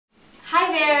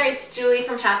it's Julie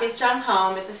from Happy Strong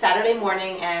Home. It's a Saturday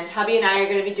morning and hubby and I are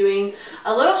going to be doing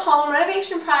a little home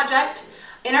renovation project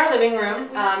in our living room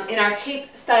in our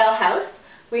Cape style house.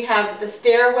 We have the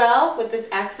stairwell with this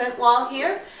accent wall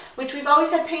here, which we've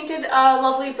always had painted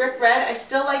lovely brick red. I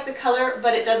still like the color,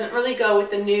 but it doesn't really go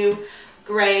with the new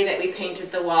gray that we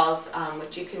painted the walls,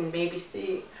 which you can maybe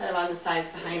see kind of on the sides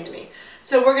behind me.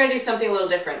 So we're going to do something a little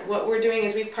different. What we're doing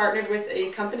is we've partnered with a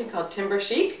company called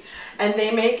TimberChic, and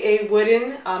they make a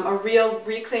wooden, a real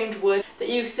reclaimed wood that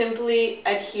you simply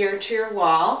adhere to your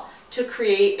wall to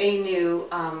create a new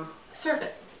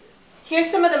surface. Here's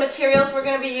some of the materials we're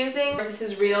going to be using. This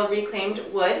is real reclaimed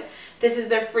wood. This is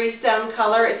their freestone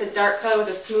color. It's a dark color with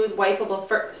a smooth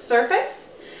wipeable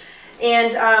surface.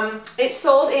 And it's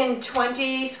sold in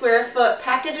 20 square foot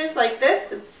packages like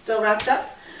this. It's still wrapped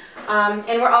up.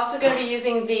 And we're also going to be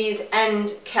using these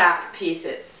end cap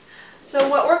pieces. So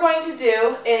what we're going to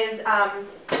do is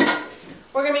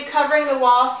we're going to be covering the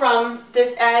wall from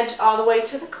this edge all the way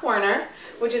to the corner,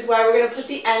 which is why we're going to put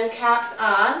the end caps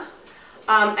on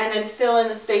and then fill in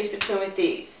the space between with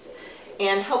these.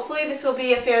 And hopefully this will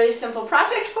be a fairly simple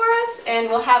project for us, and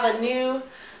we'll have a new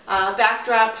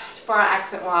backdrop for our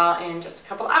accent wall in just a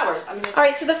couple hours.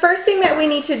 Alright, so the first thing that we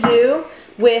need to do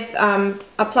with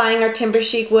applying our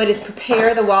TimberChic wood is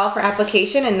prepare the wall for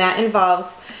application, and that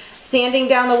involves sanding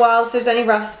down the wall if there's any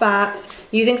rough spots,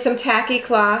 using some tacky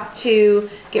cloth to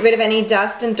get rid of any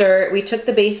dust and dirt. We took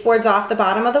the baseboards off the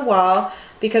bottom of the wall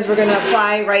because we're going to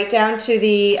apply right down to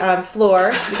the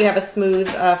floor so we can have a smooth,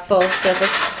 full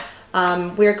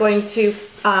surface. We're going to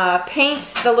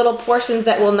paint the little portions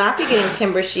that will not be getting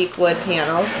TimberChic wood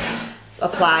panels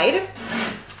applied,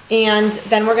 and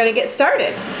then we're going to get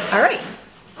started. All right.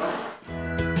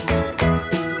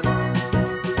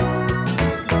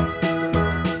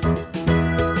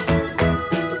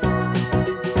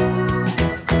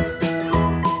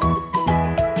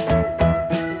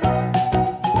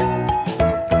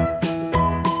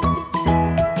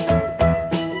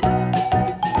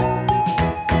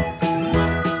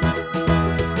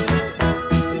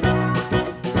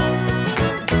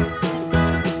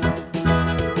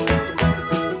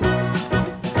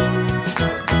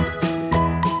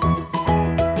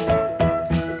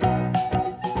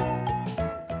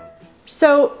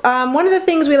 So one of the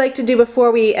things we like to do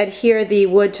before we adhere the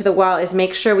wood to the wall is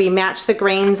make sure we match the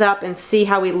grains up and see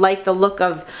how we like the look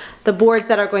of the boards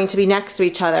that are going to be next to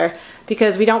each other,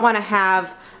 because we don't want to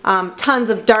have tons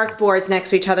of dark boards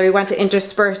next to each other. We want to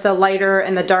intersperse the lighter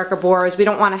and the darker boards. We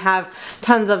don't want to have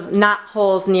tons of knot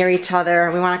holes near each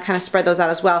other. We want to kind of spread those out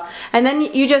as well. And then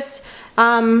you just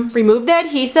remove the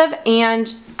adhesive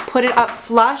and put it up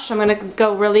flush. I'm going to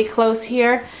go really close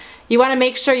here. You want to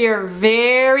make sure you're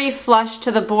very flush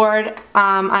to the board,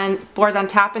 boards on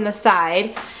top and the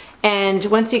side. And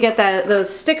once you get those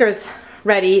stickers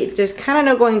ready, just kind of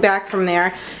no going back from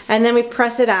there. And then we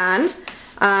press it on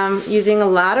using a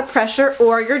lot of pressure,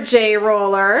 or your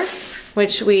J-roller,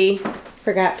 which we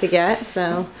forgot to get.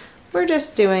 So we're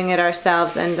just doing it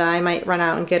ourselves, and I might run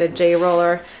out and get a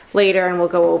J-roller later and we'll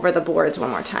go over the boards one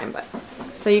more time. But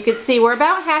so you can see we're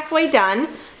about halfway done.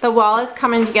 The wall is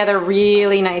coming together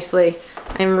really nicely.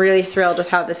 I'm really thrilled with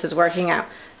how this is working out.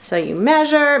 So you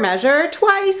measure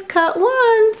twice, cut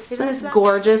once. Here's this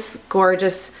gorgeous,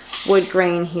 gorgeous wood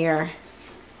grain here.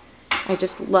 I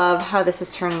just love how this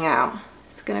is turning out.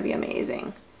 It's gonna be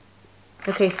amazing.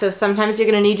 Okay, so sometimes you're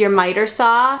gonna need your miter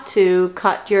saw to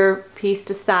cut your piece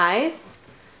to size.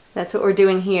 That's what we're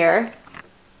doing here.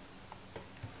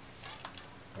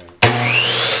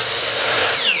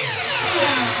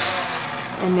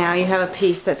 And now you have a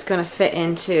piece that's going to fit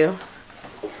into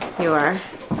your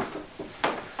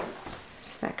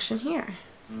section here.